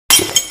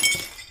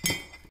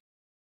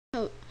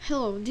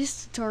Hello,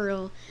 this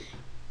tutorial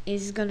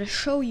is gonna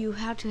show you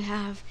how to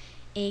have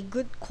a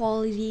good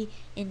quality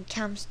in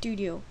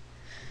Camstudio.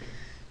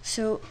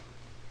 So,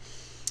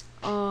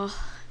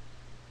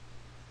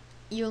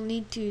 you'll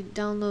need to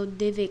download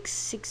DivX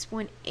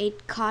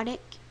 6.8 codec.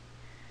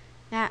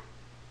 That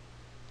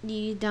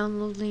the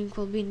download link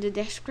will be in the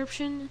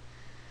description.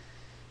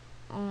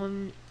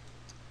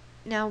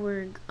 Now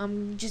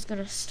I'm just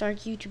gonna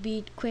start you to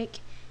be quick.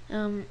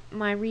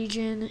 My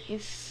region,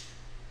 if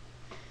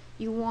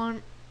you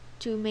want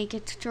to make a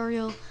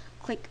tutorial,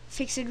 click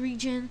fixed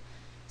region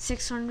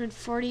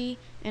 640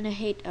 and a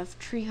height of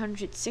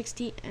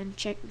 360 and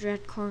check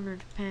red corner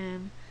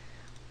pan.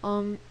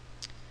 Do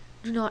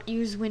not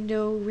use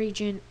window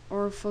region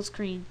or full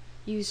screen.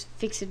 Use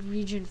fixed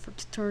region for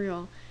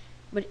tutorial.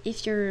 But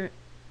if you're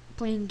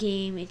playing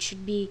game, it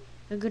should be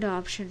a good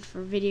option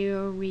for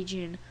video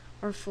region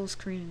or full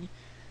screen.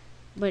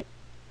 But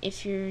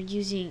if you're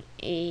using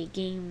a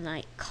game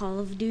like Call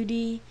of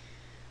Duty,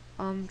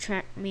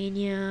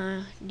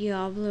 Trackmania,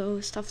 Diablo,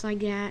 stuff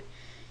like that,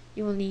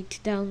 you will need to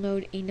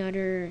download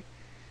another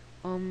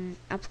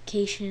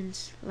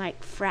applications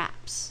like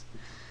Fraps.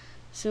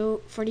 So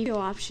for the video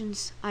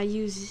options, I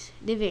use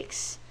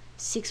DivX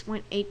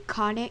 6.8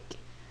 codec.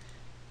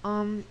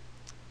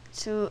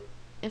 So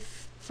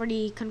if for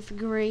the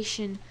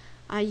configuration,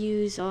 I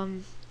use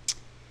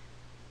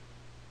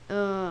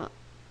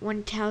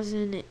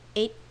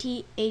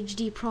 1080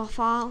 HD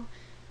profile,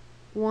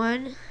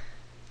 one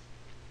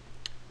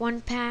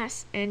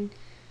pass, and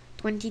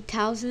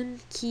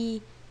 20,000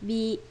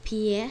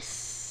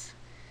 kbps.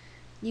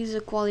 Use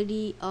a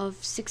quality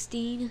of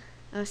 60.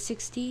 Set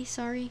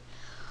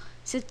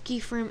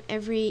keyframe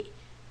every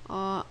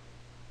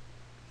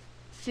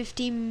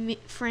 50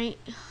 frame.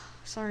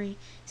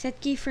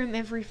 Set keyframe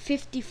every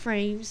 50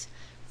 frames.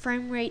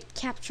 Frame rate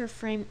capture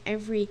frame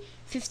every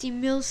 50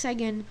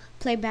 millisecond.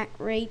 Playback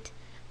rate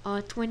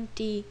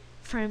 20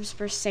 frames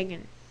per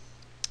second.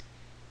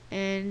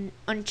 And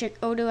uncheck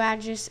auto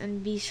adjust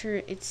and be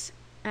sure it's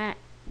at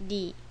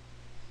the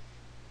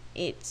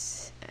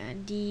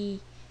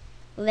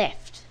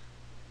left,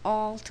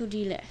 all to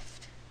the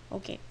left.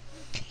 Okay.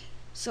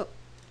 So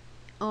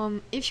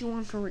if you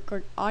want to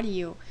record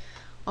audio,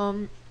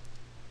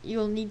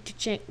 you'll need to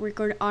check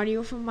record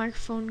audio from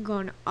microphone. Go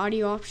on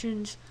audio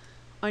options,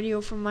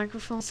 audio from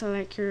microphone,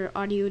 select your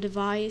audio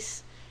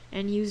device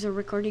and use a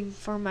recording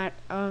format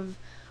of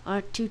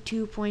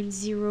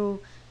 22.05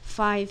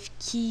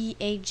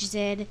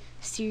 kHz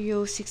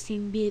stereo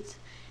 16-bit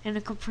and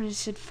a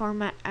compressed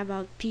format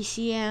about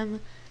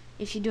PCM.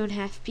 If you don't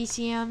have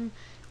PCM,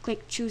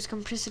 click choose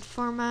compressed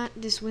format.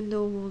 This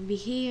window will be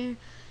here,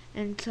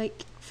 and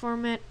click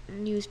format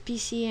and use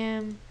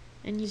PCM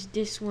and use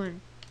this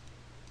one.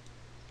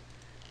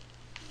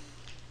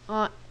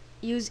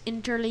 Use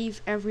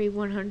interleave every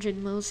 100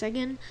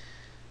 millisecond.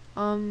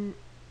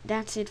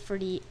 That's it for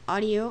the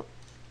audio.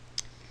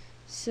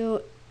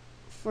 So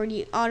for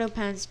the auto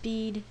pan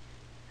speed,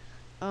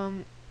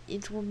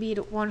 it will be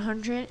at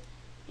 100.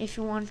 If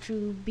you want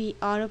to be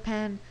auto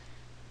pan,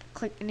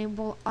 click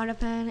enable auto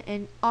pan,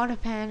 and auto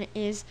pan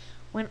is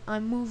when I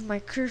move my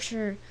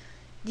cursor,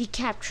 the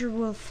capture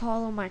will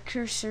follow my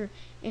cursor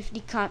if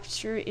the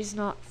capture is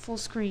not full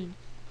screen.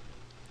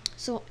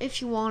 So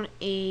if you want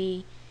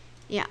a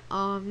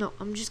no,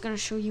 I'm just gonna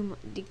show you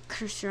the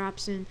cursor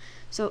option.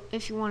 So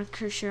if you want a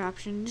cursor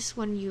option, this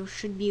one you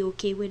should be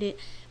okay with it,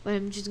 but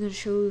I'm just gonna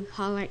show you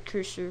highlight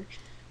cursor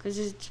because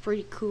it's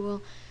pretty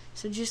cool.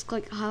 So just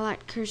click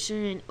highlight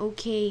cursor and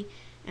OK,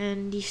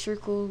 and the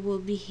circle will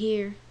be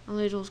here, a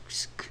little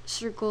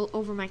circle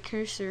over my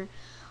cursor.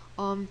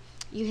 You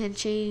can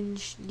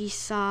change the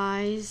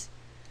size.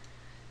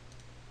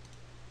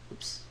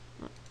 Oops,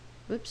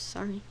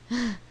 sorry.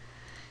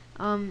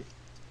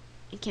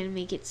 You can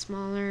make it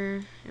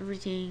smaller,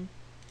 everything.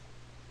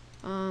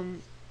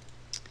 You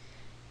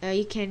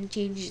can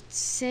change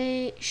its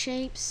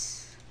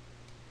shapes,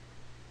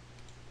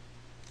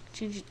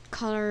 change its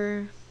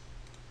color,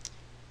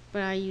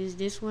 but I use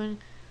this one.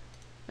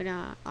 But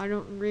I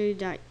don't really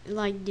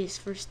like this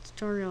first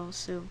tutorial,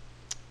 so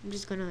I'm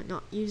just gonna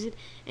not use it.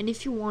 And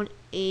if you want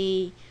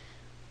a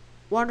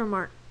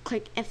watermark,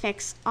 click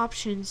FX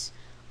options.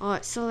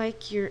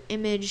 Select your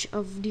image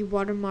of the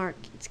watermark.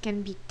 It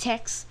can be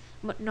text,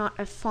 but not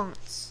a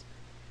fonts.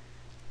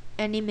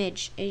 An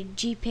image, a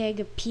JPEG,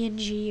 a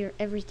PNG, or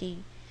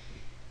everything.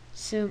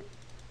 So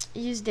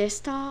use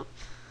desktop.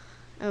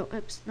 Oh,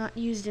 oops, not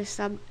use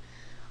desktop.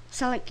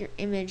 Select your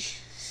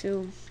image.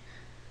 So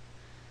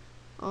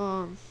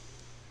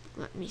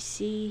let me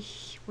see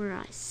where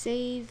I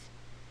save.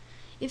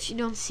 If you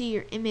don't see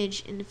your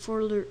image in the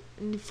folder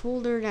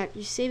that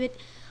you save it,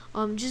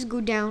 just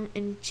go down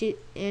and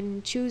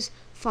choose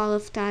file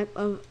of type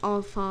of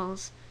all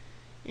files,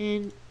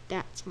 and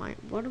that's my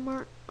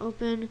watermark.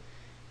 Open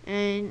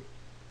and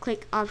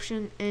click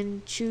option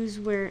and choose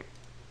where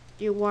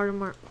your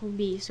watermark will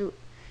be. So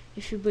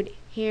if you put it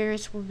here,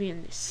 it will be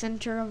in the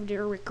center of the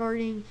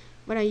recording,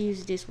 but I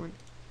use this one.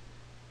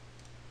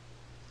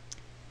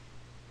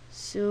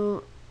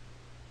 So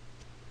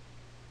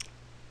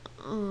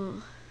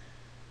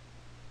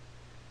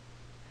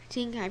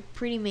think I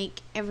pretty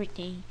make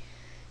everything.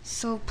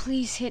 So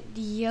please hit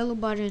the yellow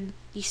button,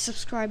 the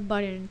subscribe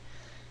button,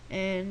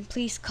 and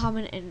please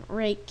comment and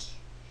rate.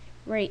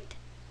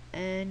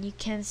 And you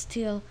can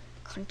still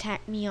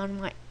contact me on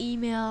my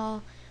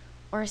email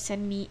or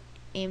send me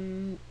a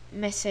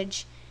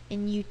message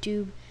in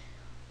YouTube.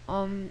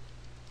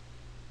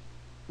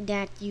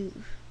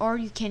 Or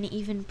you can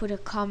even put a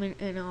comment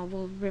and I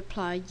will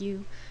reply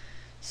you.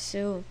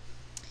 So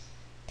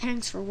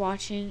thanks for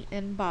watching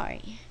and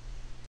bye.